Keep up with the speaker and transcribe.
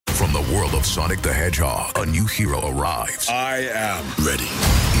From the world of Sonic the Hedgehog, a new hero arrives. I am ready.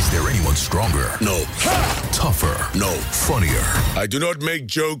 Is there anyone stronger? No. Ha! Tougher? No. Funnier? I do not make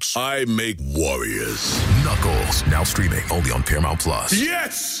jokes. I make warriors. Knuckles, now streaming only on Paramount Plus.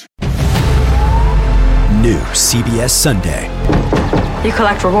 Yes! New CBS Sunday. You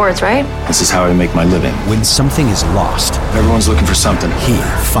collect rewards, right? This is how I make my living. When something is lost, everyone's looking for something. He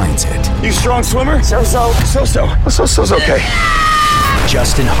finds it. You strong swimmer? So-so. So-so's okay.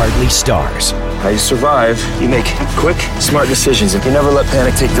 Justin Hartley stars. How you survive, you make quick, smart decisions, and you never let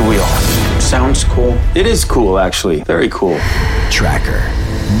panic take the wheel. Sounds cool. It is cool, actually. Very cool. Tracker.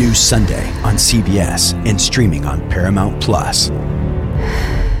 New Sunday on CBS and streaming on Paramount Plus.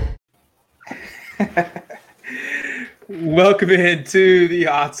 Welcome into the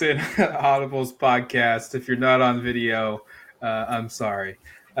Autzen Audibles podcast. If you're not on video, I'm sorry.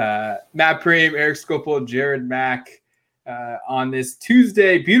 Matt Prehm, Eric Skopel, Jared Mack on this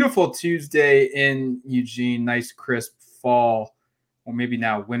Tuesday, beautiful Tuesday in Eugene. Nice crisp fall, or maybe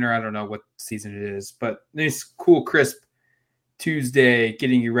now winter. I don't know what season it is, but nice, cool, crisp Tuesday,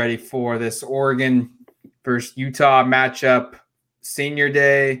 getting you ready for this Oregon versus Utah matchup, senior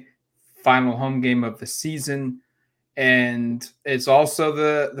day, final home game of the season. And it's also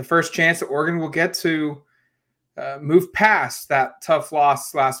the first chance that Oregon will get to move past that tough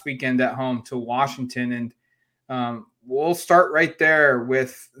loss last weekend at home to Washington. And we'll start right there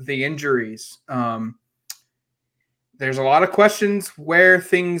with the injuries. There's a lot of questions where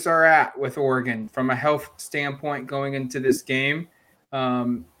things are at with Oregon from a health standpoint going into this game.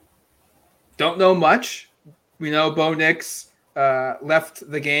 Don't know much. We know Bo Nix left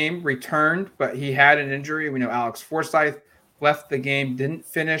the game, returned, but he had an injury. We know Alex Forsythe left the game, didn't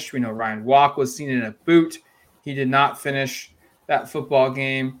finish. We know Ryan Walk was seen in a boot. He did not finish that football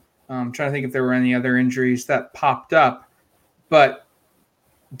game. I'm trying to think if there were any other injuries that popped up. But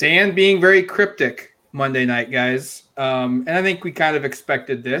Dan being very cryptic Monday night, guys. And I think we kind of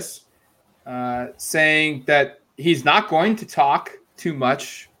expected this, saying that he's not going to talk too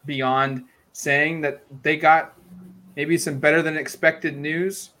much beyond saying that they got maybe some better than expected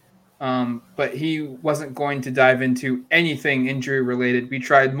news, but he wasn't going to dive into anything injury related. We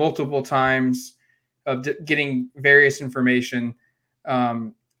tried multiple times of getting various information.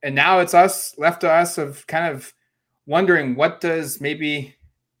 And now it's left to us of kind of wondering, what does maybe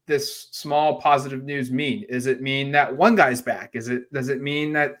this small positive news mean? Does it mean that one guy's back? Does it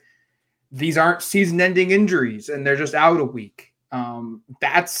mean that these aren't season ending injuries and they're just out a week?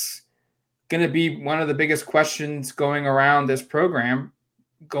 That's going to be one of the biggest questions going around this program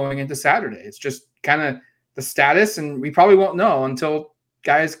going into Saturday. It's just kind of the status, and we probably won't know until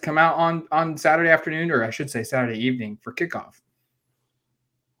guys come out on Saturday afternoon, or I should say Saturday evening, for kickoff.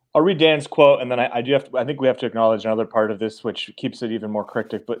 I'll read Dan's quote, and then I think we have to acknowledge another part of this, which keeps it even more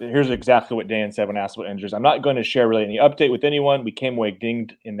cryptic. But here's exactly what Dan said when asked about injuries. I'm not going to share really any update with anyone. We came away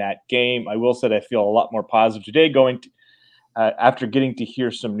dinged in that game. I will say that I feel a lot more positive today after getting to hear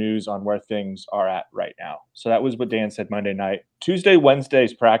some news on where things are at right now. So that was what Dan said Monday night. Tuesday,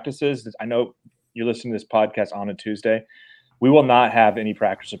 Wednesday's practices. I know you're listening to this podcast on a Tuesday. We will not have any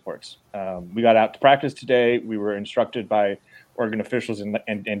practice reports. We got out to practice today. We were instructed by Oregon officials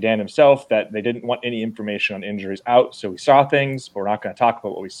and Dan himself that they didn't want any information on injuries out. So we saw things, but we're not going to talk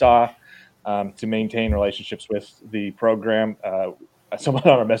about what we saw to maintain relationships with the program. Someone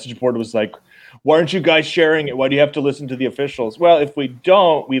on our message board was like, why aren't you guys sharing it? Why do you have to listen to the officials? Well, if we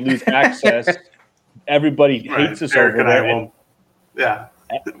don't, we lose access. Everybody hates us over there.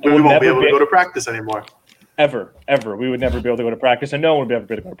 We won't be able to go to practice anymore. Ever. We would never be able to go to practice, and no one would be able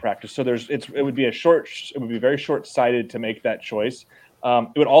to go to practice. So it would be very short-sighted to make that choice.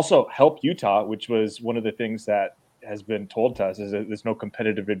 It would also help Utah, which was one of the things that has been told to us, is that there's no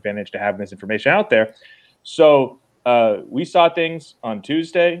competitive advantage to having this information out there. So we saw things on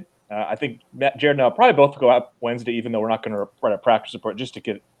Tuesday. I think Jared and I will probably both go out Wednesday, even though we're not going to write a practice report, just to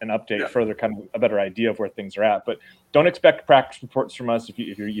get an update further, kind of a better idea of where things are at. But don't expect practice reports from us. If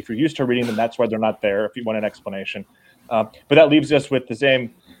you're used to reading them, that's why they're not there. If you want an explanation, but that leaves us with the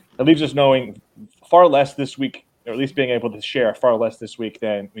same. That leaves us knowing far less this week, or at least being able to share far less this week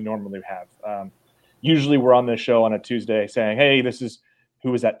than we normally have. Usually, we're on this show on a Tuesday saying, "Hey, this is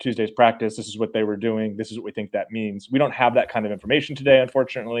who was at Tuesday's practice. This is what they were doing. This is what we think that means." We don't have that kind of information today,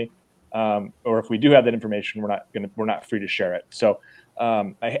 unfortunately. Or if we do have that information, we're not free to share it. So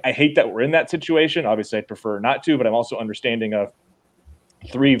I hate that we're in that situation. Obviously, I'd prefer not to, but I'm also understanding of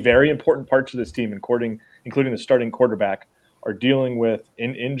three very important parts of this team, including the starting quarterback, are dealing with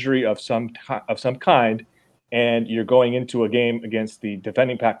an injury of some kind, and you're going into a game against the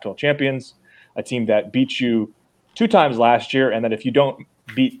defending Pac-12 champions, a team that beat you 2 times last year, and that if you don't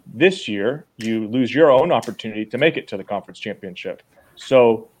beat this year, you lose your own opportunity to make it to the conference championship.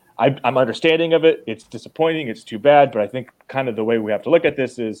 So I'm understanding of it. It's disappointing. It's too bad. But I think kind of the way we have to look at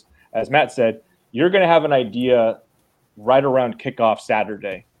this is, as Matt said, you're going to have an idea right around kickoff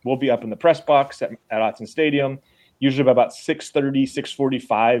Saturday. We'll be up in the press box at Autzen Stadium, usually by about 6:30,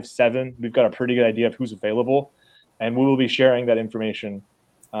 6:45, 7. We've got a pretty good idea of who's available. And we will be sharing that information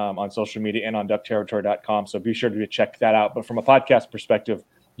on social media and on duckterritory.com. So be sure to check that out. But from a podcast perspective,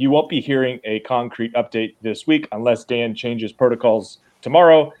 you won't be hearing a concrete update this week unless Dan changes protocols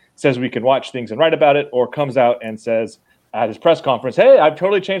tomorrow, says we can watch things and write about it, or comes out and says at his press conference, hey, I've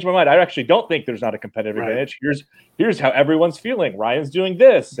totally changed my mind. I actually don't think there's not a competitive advantage. Here's how everyone's feeling. Ryan's doing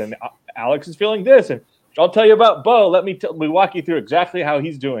this, and Alex is feeling this. And I'll tell you about Bo. Let me walk you through exactly how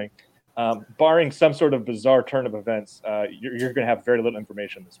he's doing. Barring some sort of bizarre turn of events, you're going to have very little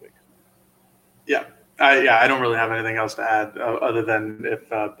information this week. Yeah. I don't really have anything else to add other than if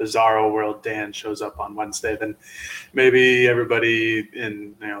Bizarro World Dan shows up on Wednesday, then maybe everybody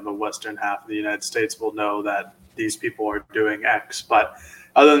in the western half of the United States will know that these people are doing X. But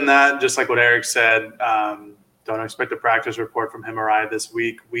other than that, just like what Eric said, don't expect a practice report from him or I this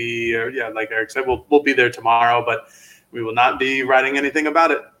week. We are, like Eric said, we'll be there tomorrow, but we will not be writing anything about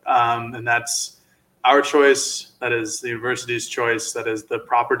it. And that's our choice. That is the university's choice. That is the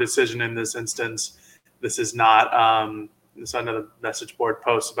proper decision in this instance. This is not another message board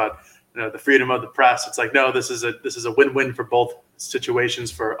post about the freedom of the press. It's like, no, this is a win-win for both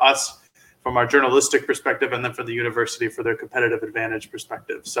situations, for us from our journalistic perspective, and then for the university for their competitive advantage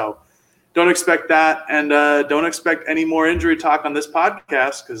perspective. So don't expect that, and don't expect any more injury talk on this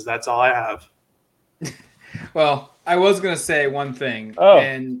podcast, because that's all I have. Well, I was going to say one thing.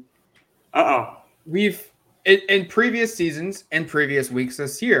 We've in previous seasons and previous weeks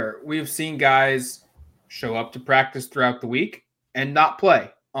this year, we've seen guys show up to practice throughout the week and not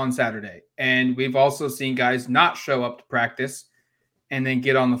play on Saturday. And we've also seen guys not show up to practice and then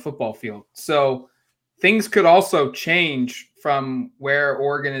get on the football field. So things could also change from where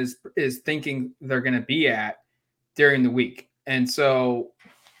Oregon is thinking they're going to be at during the week. And so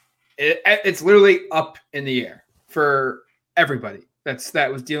it's literally up in the air for everybody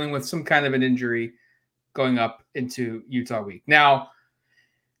that was dealing with some kind of an injury going up into Utah week. Now,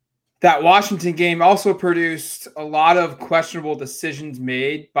 that Washington game also produced a lot of questionable decisions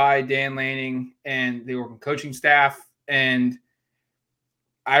made by Dan Lanning and the Oregon coaching staff. And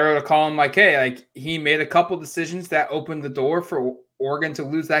I wrote a column like, hey, he made a couple decisions that opened the door for Oregon to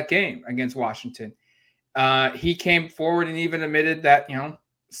lose that game against Washington. He came forward and even admitted that,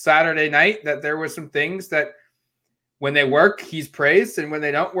 Saturday night, that there were some things that when they work, he's praised, and when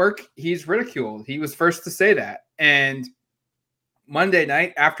they don't work, he's ridiculed. He was first to say that. And Monday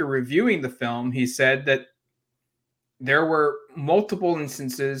night, after reviewing the film, he said that there were multiple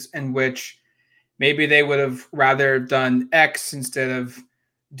instances in which maybe they would have rather done X instead of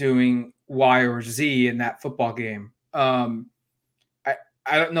doing Y or Z in that football game.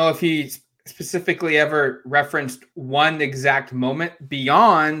 I don't know if he specifically ever referenced one exact moment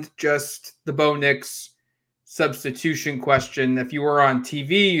beyond just the Bo Nix substitution question. If you were on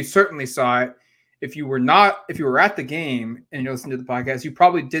TV, you certainly saw it. If you were at the game and you listened to the podcast, you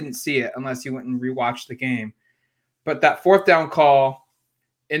probably didn't see it unless you went and rewatched the game. But that fourth down call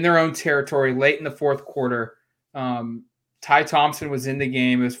in their own territory late in the fourth quarter, Ty Thompson was in the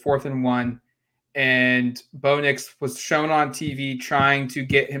game. It was 4th and 1, and Bo Nix was shown on TV trying to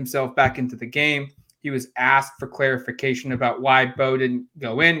get himself back into the game. He was asked for clarification about why Bo didn't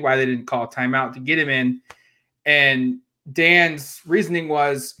go in, why they didn't call a timeout to get him in. And Dan's reasoning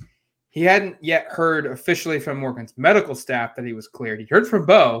was he hadn't yet heard officially from Morgan's medical staff that he was cleared. He heard from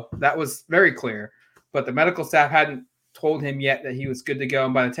Bo. That was very clear. But the medical staff hadn't told him yet that he was good to go.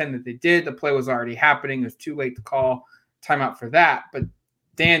 And by the time that they did, the play was already happening. It was too late to call timeout for that. But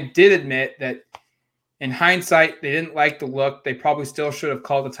Dan did admit that in hindsight, they didn't like the look. They probably still should have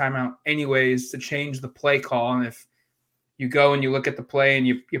called the timeout anyways to change the play call. And if you go and you look at the play and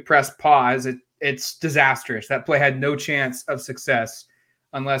you press pause, it's disastrous. That play had no chance of success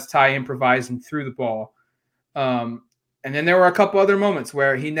unless Ty improvised and threw the ball. And then there were a couple other moments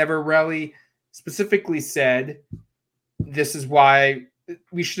where he never really specifically said, this is why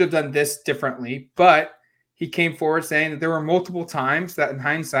we should have done this differently. But he came forward saying that there were multiple times that in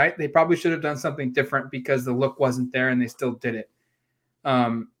hindsight, they probably should have done something different because the look wasn't there and they still did it.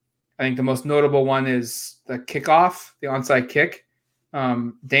 I think the most notable one is the kickoff, the onside kick.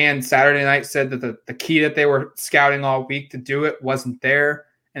 Dan Saturday night said that the key that they were scouting all week to do it wasn't there,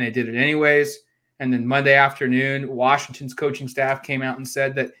 and they did it anyways. And then Monday afternoon, Washington's coaching staff came out and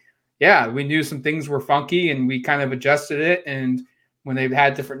said that, yeah, we knew some things were funky and we kind of adjusted it, and when they've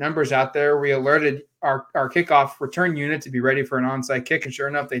had different numbers out there, we alerted our kickoff return unit to be ready for an onside kick, and sure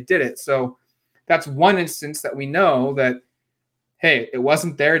enough, they did it. So that's one instance that we know that, hey, it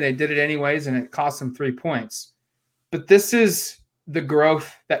wasn't there, and they did it anyways, and it cost them 3 points. But this is the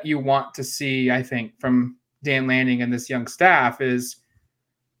growth that you want to see, I think, from Dan Lanning and this young staff is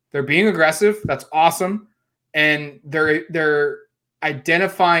they're being aggressive. That's awesome. And they're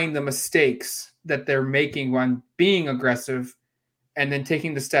identifying the mistakes that they're making when being aggressive and then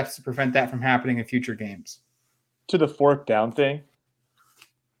taking the steps to prevent that from happening in future games. To the fourth down thing,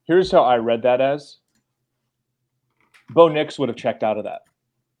 here's how I read that as. Bo Nix would have checked out of that.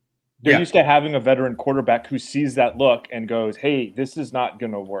 They're used to having a veteran quarterback who sees that look and goes, hey, this is not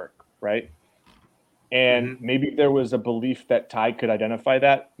going to work, right? And maybe there was a belief that Ty could identify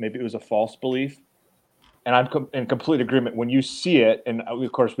that. Maybe it was a false belief. And I'm in complete agreement. When you see it, and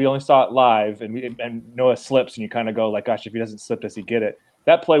of course, we only saw it live, and Noah slips, and you kind of go like, gosh, if he doesn't slip, does he get it?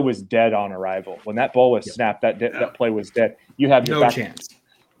 That play was dead on arrival. When that ball was snapped, that play was dead. You have your chance.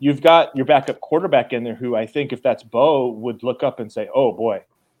 You've got your backup quarterback in there who I think if that's Bo would look up and say, oh, boy,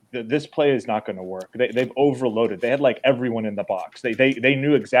 this play is not going to work. They've overloaded. They had like everyone in the box. They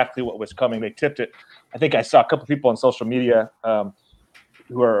knew exactly what was coming. They tipped it. I think I saw a couple people on social media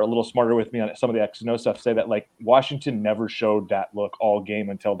who are a little smarter with me on some of the X and O stuff say that like Washington never showed that look all game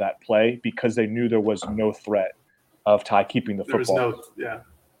until that play because they knew there was no threat of Ty keeping the football.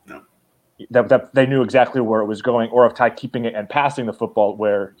 That they knew exactly where it was going, or of Ty keeping it and passing the football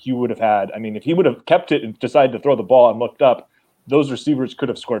where he would have had. I mean, if he would have kept it and decided to throw the ball and looked up, those receivers could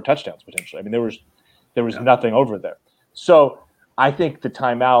have scored touchdowns potentially. I mean, there was nothing over there. So I think the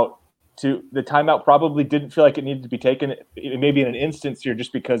timeout probably didn't feel like it needed to be taken. Maybe in an instance here,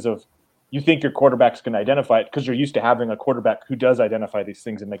 just because of you think your quarterback's going to identify it because you're used to having a quarterback who does identify these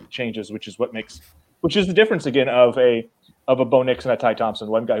things and make changes, which is the difference again of a Bo Nix and a Ty Thompson.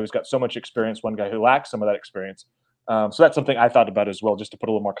 One guy who's got so much experience, one guy who lacks some of that experience. So that's something I thought about as well, just to put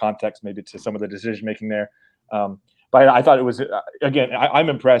a little more context maybe to some of the decision making there. But I thought it was, again, I'm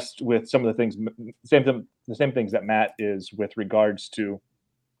impressed with some of the things, the same things that Matt is with regards to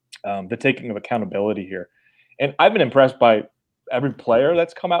the taking of accountability here. And I've been impressed by every player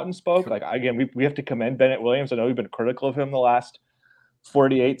that's come out and spoke. Like, again, we have to commend Bennett Williams. I know we've been critical of him the last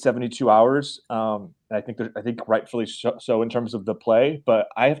 48, 72 hours. I think rightfully so in terms of the play. But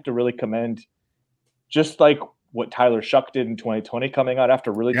I have to really commend just like what Tyler Shuck did in 2020, coming out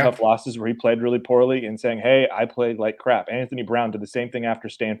after really tough losses where he played really poorly and saying, hey, I played like crap. Anthony Brown did the same thing after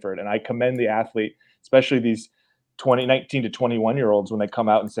Stanford. And I commend the athlete, especially these 19 to 21-year-olds when they come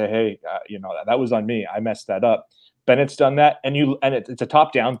out and say, hey, that was on me. I messed that up. Bennett's done that. And it's a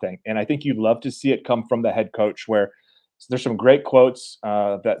top-down thing. And I think you'd love to see it come from the head coach where there's some great quotes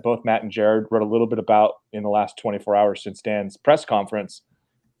that both Matt and Jared wrote a little bit about in the last 24 hours since Dan's press conference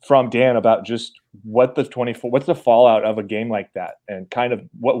from Dan about just what's the fallout of a game like that, and kind of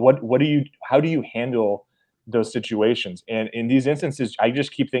how do you handle those situations? And in these instances, I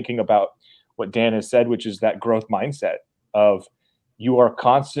just keep thinking about what Dan has said, which is that growth mindset of you are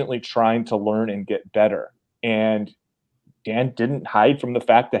constantly trying to learn and get better. And Dan didn't hide from the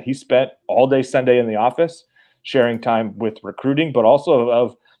fact that he spent all day Sunday in the office sharing time with recruiting, but also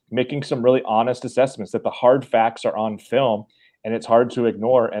of making some really honest assessments that the hard facts are on film. And it's hard to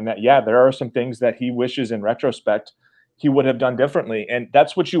ignore. And that, there are some things that he wishes in retrospect he would have done differently. And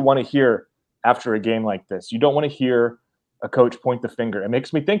that's what you want to hear after a game like this. You don't want to hear a coach point the finger. It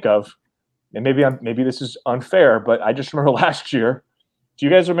makes me think of, and maybe this is unfair, but I just remember last year. Do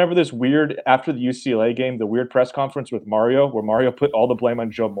you guys remember this weird, after the UCLA game, the weird press conference with Mario, where Mario put all the blame on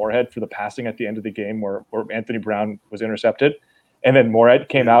Joe Moorhead for the passing at the end of the game where Anthony Brown was intercepted? And then Moorhead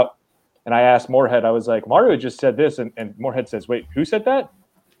came out. And I asked Moorhead, I was like, Mario just said this. And Moorhead says, wait, who said that?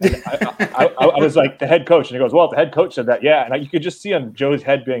 And I was like, the head coach. And he goes, well, the head coach said that. Yeah. And you could just see on Joe's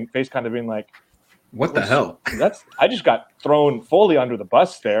head being like, what the hell? I just got thrown fully under the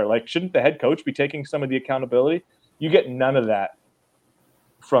bus there. Like, shouldn't the head coach be taking some of the accountability? You get none of that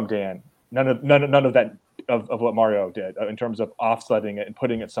from Dan. None of that of what Mario did in terms of offsetting it and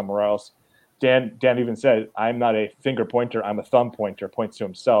putting it somewhere else. Dan even said, I'm not a finger pointer, I'm a thumb pointer, points to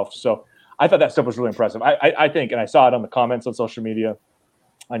himself. So I thought that stuff was really impressive. I think, and I saw it on the comments on social media,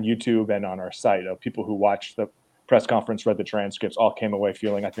 on YouTube and on our site, of people who watched the press conference, read the transcripts, all came away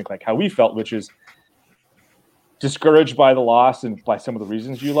feeling, I think, like how we felt, which is discouraged by the loss and by some of the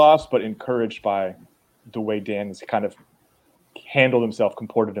reasons you lost, but encouraged by the way Dan has kind of handled himself,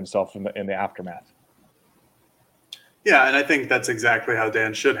 comported himself in the aftermath. Yeah, and I think that's exactly how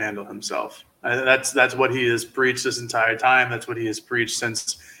Dan should handle himself. That's what he has preached this entire time. That's what he has preached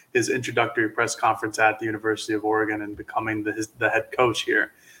since his introductory press conference at the University of Oregon and becoming the head coach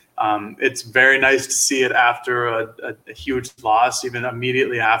here. It's very nice to see it after a huge loss, even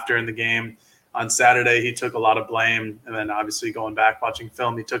immediately after in the game. On Saturday, he took a lot of blame, and then obviously going back, watching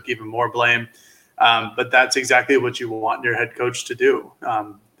film, he took even more blame. But that's exactly what you want your head coach to do.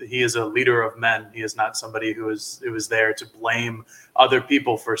 He is a leader of men. He is not somebody who is there to blame other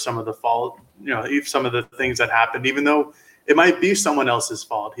people for some of the fault, some of the things that happened, even though it might be someone else's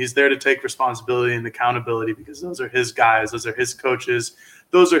fault. He's there to take responsibility and accountability because those are his guys, those are his coaches,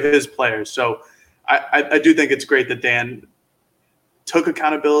 those are his players. So I do think it's great that Dan took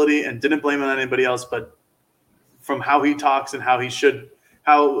accountability and didn't blame it on anybody else, but from how he talks and how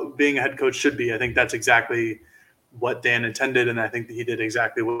being a head coach should be, I think that's exactly what Dan intended, and I think that he did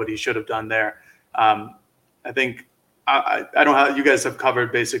exactly what he should have done there. I think I don't know how you guys have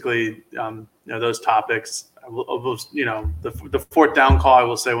covered basically those topics. The fourth down call, I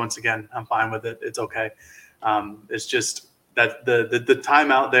will say once again, I'm fine with it. It's okay. It's just that the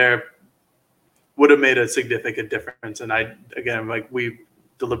timeout there would have made a significant difference. And we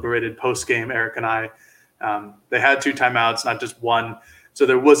deliberated post game, Eric and I. They had 2 timeouts, not just one. So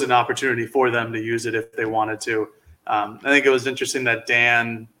there was an opportunity for them to use it if they wanted to. I think it was interesting that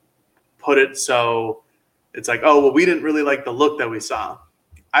Dan put it so it's like, oh, well, we didn't really like the look that we saw.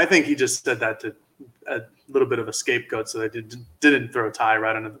 I think he just said that to a little bit of a scapegoat so they didn't throw Ty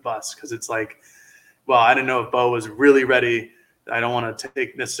right under the bus, because it's like, well, I didn't know if Bo was really ready. I don't want to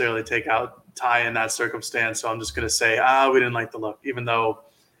necessarily take out Ty in that circumstance, so I'm just going to say, we didn't like the look, even though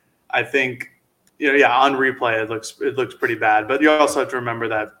I think – on replay, it looks pretty bad. But you also have to remember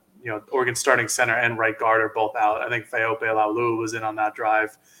that, Oregon starting center and right guard are both out. I think Feope Laulu was in on that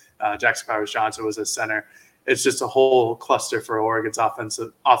drive. Jackson Powers-Johnson was at center. It's just a whole cluster for Oregon's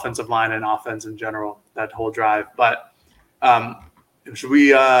offensive line and offense in general, that whole drive. But should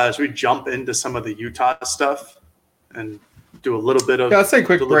we jump into some of the Utah stuff and do a little bit of let's take a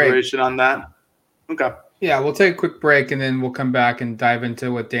quick deliberation break on that? Okay. Yeah, we'll take a quick break, and then we'll come back and dive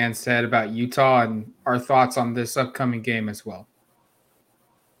into what Dan said about Utah and our thoughts on this upcoming game as well.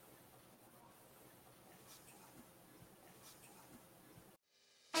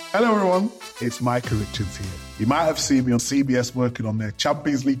 Hello, everyone. It's Micah Richards here. You might have seen me on CBS working on their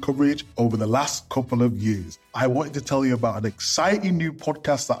Champions League coverage over the last couple of years. I wanted to tell you about an exciting new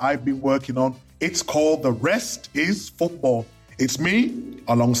podcast that I've been working on. It's called The Rest is Football. It's me,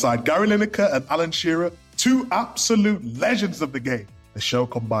 alongside Gary Lineker and Alan Shearer, 2 absolute legends of the game. The show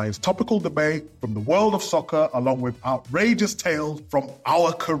combines topical debate from the world of soccer along with outrageous tales from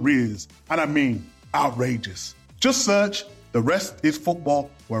our careers. And I mean outrageous. Just search The Rest is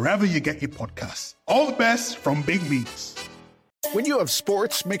Football wherever you get your podcasts. All the best from Big Meats. When you have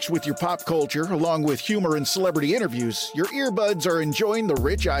sports mixed with your pop culture, along with humor and celebrity interviews, your earbuds are enjoying The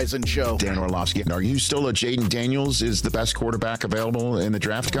Rich Eisen Show. Dan Orlovsky, are you still a Jaden Daniels is the best quarterback available in the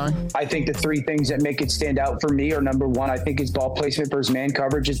draft guy? I think the 3 things that make it stand out for me are, number 1, I think his ball placement versus man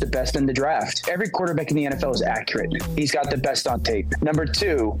coverage is the best in the draft. Every quarterback in the NFL is accurate. He's got the best on tape. Number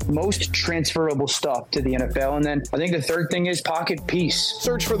 2, most transferable stuff to the NFL. And then I think the 3rd thing is pocket peace.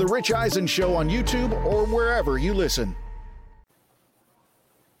 Search for The Rich Eisen Show on YouTube or wherever you listen.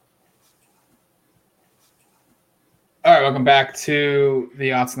 All right, welcome back to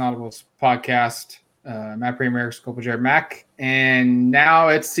the Odds and Audibles podcast. Matt Kramer, Eric Scopo, Jared Mack, and now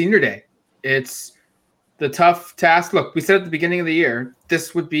it's senior day. It's the tough task. Look, we said at the beginning of the year,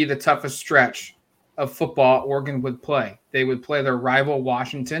 this would be the toughest stretch of football Oregon would play. They would play their rival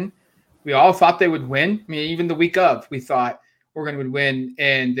Washington. We all thought they would win. I mean, even the week of, we thought Oregon would win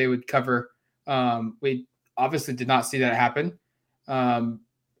and they would cover. We obviously did not see that happen.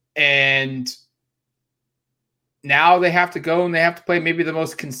 And now they have to go and they have to play maybe the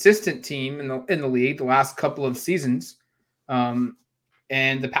most consistent team in the league the last couple of seasons, and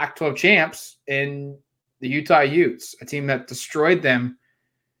the Pac-12 champs in the Utah Utes, a team that destroyed them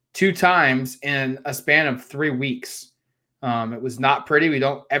 2 times in a span of 3 weeks. It was not pretty. We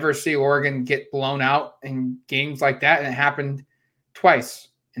don't ever see Oregon get blown out in games like that, and it happened twice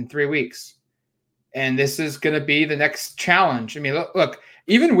in 3 weeks. And this is going to be the next challenge. I mean, look,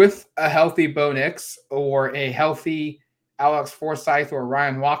 even with a healthy Bo Nix or a healthy Alex Forsyth or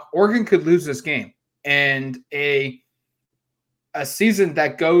Ryan Walk, Oregon could lose this game. And a season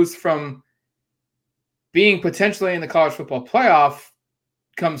that goes from being potentially in the college football playoff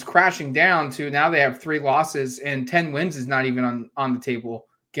comes crashing down to now they have 3 losses and 10 wins is not even on the table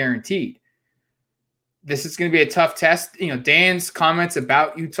guaranteed. This is going to be a tough test. Dan's comments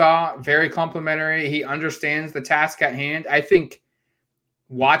about Utah, very complimentary. He understands the task at hand. I think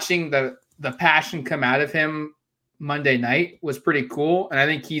watching the passion come out of him Monday night was pretty cool. And I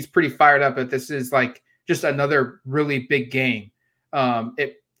think he's pretty fired up that this is like just another really big game.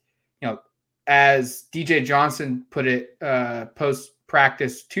 As DJ Johnson put it post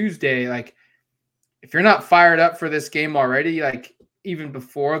practice Tuesday, like if you're not fired up for this game already, like even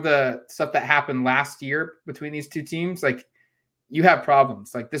before the stuff that happened last year between these two teams, like you have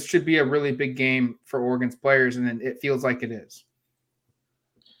problems. Like this should be a really big game for Oregon's players, and then it feels like it is.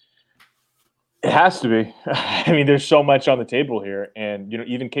 It has to be. I mean, there's so much on the table here. And,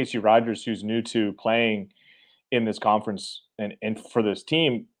 even Casey Rogers, who's new to playing in this conference and for this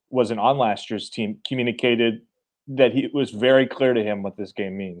team, wasn't on last year's team, communicated that it was very clear to him what this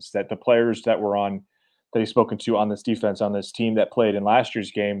game means, that the players that he's spoken to on this defense, on this team that played in last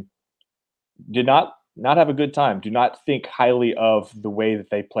year's game, did not have a good time, do not think highly of the way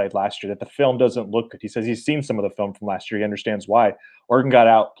that they played last year, that the film doesn't look good. He says he's seen some of the film from last year. He understands why. Oregon got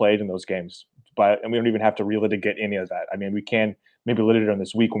outplayed in those games, and we don't even have to relitigate any of that. I mean, we can maybe litigate on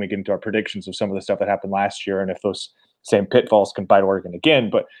this week when we get into our predictions of some of the stuff that happened last year and if those same pitfalls can bite Oregon again.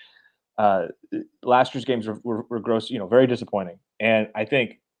 But last year's games were gross, very disappointing. And I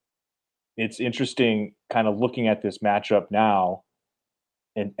think it's interesting kind of looking at this matchup now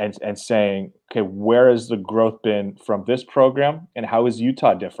and saying, okay, where has the growth been from this program and how is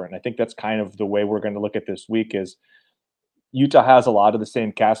Utah different? And I think that's kind of the way we're going to look at this week is Utah has a lot of the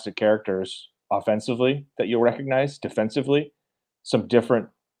same cast of characters offensively that you'll recognize, defensively, some different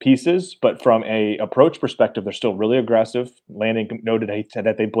pieces, but from a approach perspective, they're still really aggressive. Lanning noted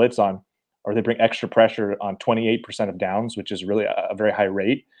that they blitz on, or they bring extra pressure on 28% of downs, which is really a very high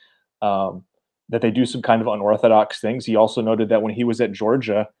rate. That they do some kind of unorthodox things. He also noted that when he was at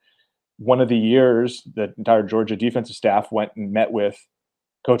Georgia, one of the years, the entire Georgia defensive staff went and met with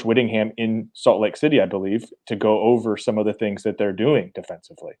Coach Whittingham in Salt Lake City, I believe, to go over some of the things that they're doing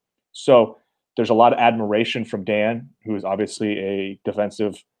defensively. So there's a lot of admiration from Dan, who is obviously a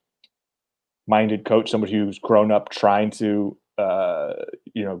defensive-minded coach, somebody who's grown up trying to,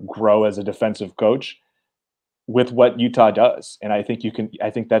 grow as a defensive coach with what Utah does. And I think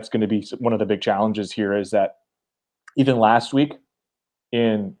that's going to be one of the big challenges here is that even last week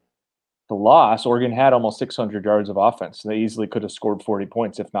in the loss, Oregon had almost 600 yards of offense. They easily could have scored 40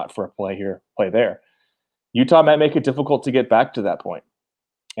 points if not for a play here, play there. Utah might make it difficult to get back to that point.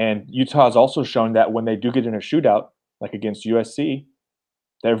 And Utah has also shown that when they do get in a shootout, like against USC,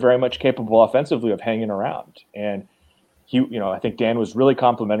 they're very much capable offensively of hanging around. And I think Dan was really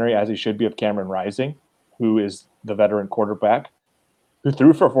complimentary, as he should be, of Cameron Rising, who is the veteran quarterback, who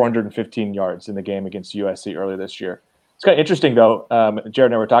threw for 415 yards in the game against USC earlier this year. It's kind of interesting, though.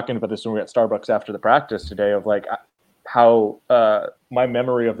 Jared and I were talking about this when we were at Starbucks after the practice today, of like how my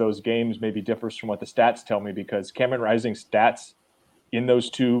memory of those games maybe differs from what the stats tell me, because Cameron Rising's stats in those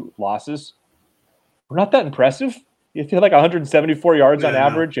two losses were not that impressive. He had like 174 yards on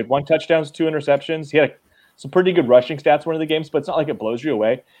average. He had 1 touchdown, 2 interceptions. He had some pretty good rushing stats one of the games, but it's not like it blows you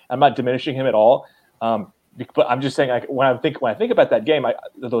away. I'm not diminishing him at all. But I'm just saying, like, when I think about that game,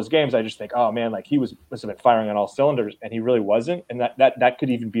 those games, I just think, oh man, like he must have been firing on all cylinders, and he really wasn't. And that could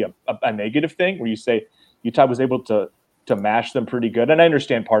even be a negative thing, where you say Utah was able to mash them pretty good. And I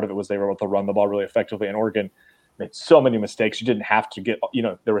understand part of it was they were able to run the ball really effectively, and Oregon made so many mistakes. You didn't have to get,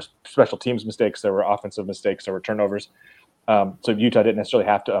 there were special teams mistakes, there were offensive mistakes, there were turnovers. So Utah didn't necessarily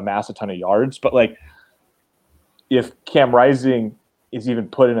have to amass a ton of yards. But like, if Cam Rising is even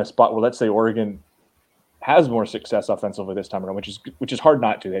put in a spot where, let's say, Oregon has more success offensively this time around, which is hard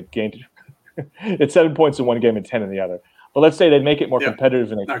not to. They gained it's 7 points in one game and 10 in the other. But let's say they make it more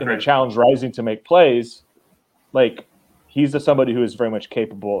competitive and they challenge Rising to make plays. Like, he's somebody who is very much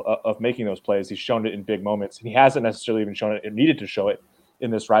capable of making those plays. He's shown it in big moments, and he hasn't necessarily even shown it and needed to show it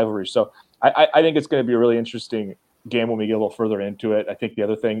in this rivalry. So I think it's going to be a really interesting game when we get a little further into it. I think the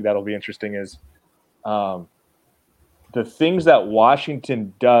other thing that'll be interesting is the things that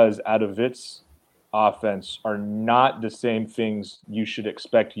Washington does out of its offense are not the same things you should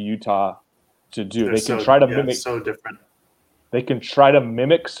expect Utah to do. They can try to mimic. So different. They can try to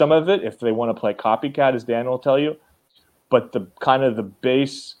mimic some of it if they want to play copycat, as Dan will tell you. But the kind of the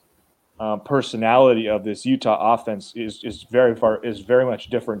base personality of this Utah offense is very much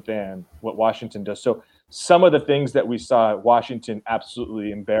different than what Washington does. So some of the things that we saw Washington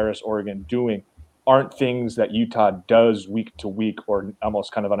absolutely embarrass Oregon doing aren't things that Utah does week to week or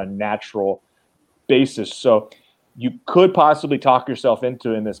almost kind of on a natural basis. So you could possibly talk yourself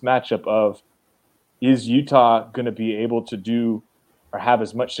into in this matchup of, is Utah going to be able to do or have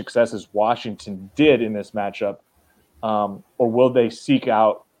as much success as Washington did in this matchup? Or will they seek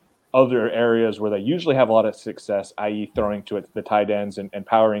out other areas where they usually have a lot of success, i.e. throwing to the tight ends and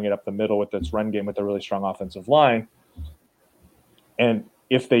powering it up the middle with its run game with a really strong offensive line. And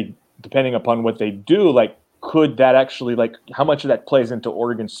if they, depending upon what they do, like, could that actually, like, how much of that plays into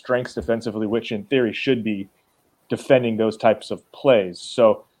Oregon's strengths defensively, which in theory should be defending those types of plays.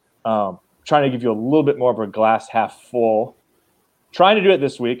 So trying to give you a little bit more of a glass half full. Trying to do it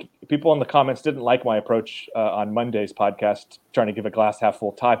this week. People in the comments didn't like my approach on Monday's podcast, trying to give a glass half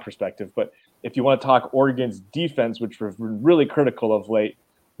full tie perspective. But if you want to talk Oregon's defense, which we've been really critical of late,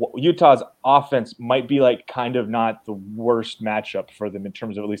 Utah's offense might be like kind of not the worst matchup for them in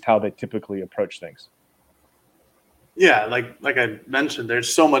terms of at least how they typically approach things. Yeah, like I mentioned, they're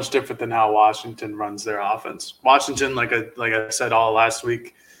so much different than how Washington runs their offense. Washington, like I said all last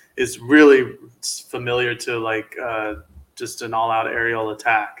week, is really familiar to just an all-out aerial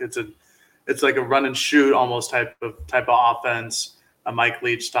attack. It's like a run and shoot almost type of offense, a Mike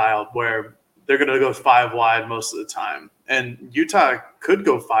Leach style, where they're going to go 5 wide most of the time. And Utah could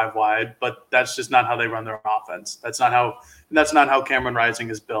go 5 wide, but that's just not how they run their offense. That's not how Cameron Rising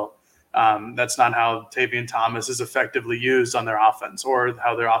is built. That's not how Tavion Thomas is effectively used on their offense, or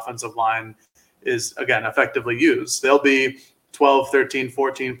how their offensive line is, again, effectively used. They'll be 12, 13,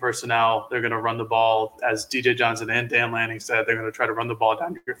 14 personnel. They're going to run the ball, as DJ Johnson and Dan Lanning said, they're going to try to run the ball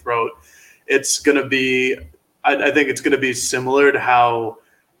down your throat. It's going to be, I think it's going to be similar to how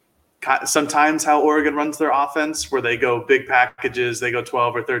sometimes how Oregon runs their offense, where they go big packages, they go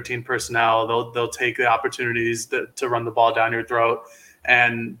 12 or 13 personnel. They'll take the opportunities to run the ball down your throat.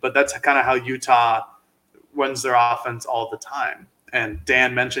 But that's kind of how Utah runs their offense all the time. And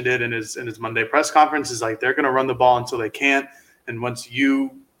Dan mentioned it in his Monday press conference, is like they're going to run the ball until they can't. And once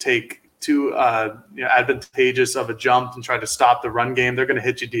you take too advantageous of a jump and try to stop the run game, they're going to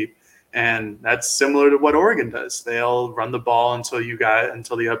hit you deep. And that's similar to what Oregon does. They'll run the ball until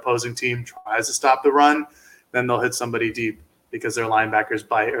the opposing team tries to stop the run. Then they'll hit somebody deep because their linebackers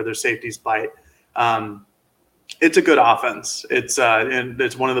bite or their safeties bite. It's a good offense. It's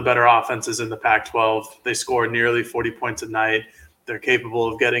one of the better offenses in the Pac-12. They score nearly 40 points a night. They're capable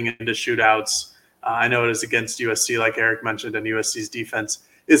of getting into shootouts. I know it is against USC, like Eric mentioned, and USC's defense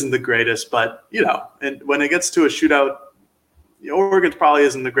isn't the greatest. But, and when it gets to a shootout, Oregon probably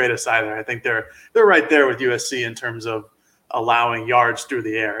isn't the greatest either. I think they're right there with USC in terms of allowing yards through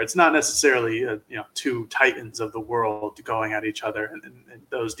the air. It's not necessarily two titans of the world going at each other in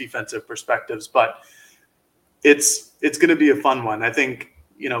those defensive perspectives, but it's going to be a fun one. I think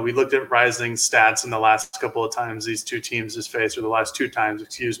we looked at Rising stats in the last couple of times these two teams has faced, or the last 2 times,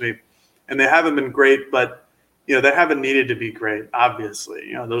 and they haven't been great, but they haven't needed to be great.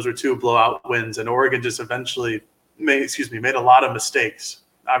 Obviously, those are 2 blowout wins, and Oregon just eventually made a lot of mistakes.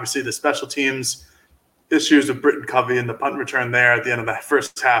 Obviously, the special teams issues with Britton Covey and the punt return there at the end of the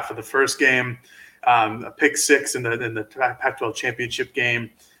first half of the first game, a pick 6 in the Pac-12 championship game.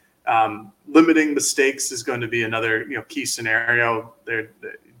 Limiting mistakes is going to be another key scenario.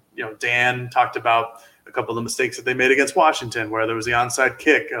 Dan talked about a couple of the mistakes that they made against Washington, where there was the onside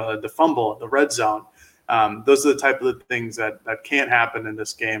kick, the fumble, the red zone. Those are the type of things that can't happen in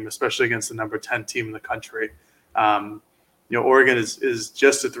this game, especially against the number 10 team in the country. Oregon is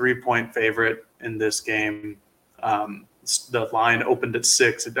just a 3-point favorite in this game. The line opened at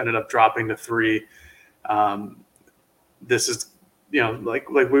 6. It ended up dropping to 3. This is,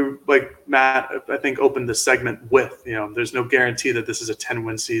 like Matt, I think, opened the segment with, there's no guarantee that this is a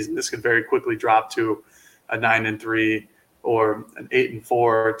 10-win season. This could very quickly drop to a 9-3 or an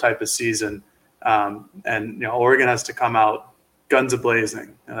 8-4 type of season. Oregon has to come out guns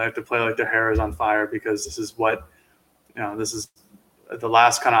a-blazing. They have to play like their hair is on fire, because this is what, this is the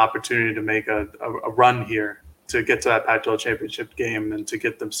last kind of opportunity to make a run here, to get to that Pac-12 championship game and to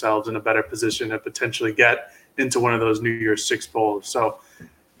get themselves in a better position to potentially get into one of those New Year's Six bowls. So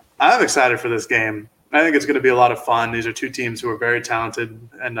I'm excited for this game. I think it's going to be a lot of fun. These are 2 teams who are very talented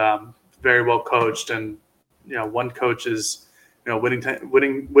and very well coached. And, one coach is, Whittingham,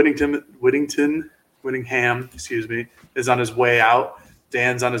 is on his way out.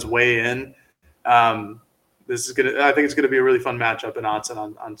 Dan's on his way in. I think it's going to be a really fun matchup in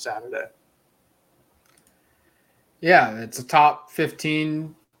Autzen on Saturday. Yeah, it's a top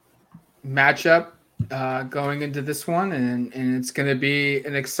 15 matchup going into this one, and it's going to be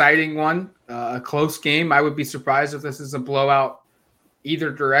an exciting one, a close game. I would be surprised if this is a blowout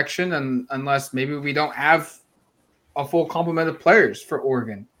either direction, unless maybe we don't have a full complement of players for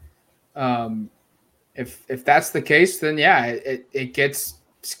Oregon. If that's the case, then it gets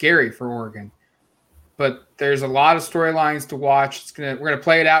scary for Oregon. But there's a lot of storylines to watch. We're gonna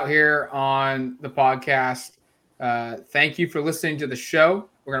play it out here on the podcast. Thank you for listening to the show.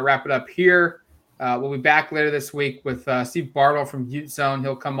 we're going to wrap it up here. We'll be back later this week with Steve Bartle from Ute Zone.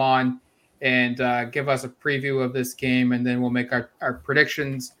 He'll come on and give us a preview of this game, and then we'll make our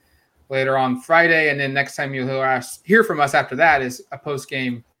predictions later on Friday. And then next time you'll hear from us after that is a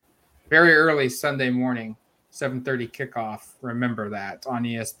post-game very early Sunday morning, 7:30 kickoff. Remember that on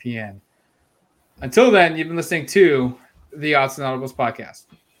ESPN. Until then, you've been listening to the Odds and Audibles podcast.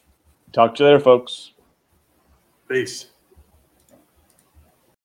 Talk to you later, folks. Peace.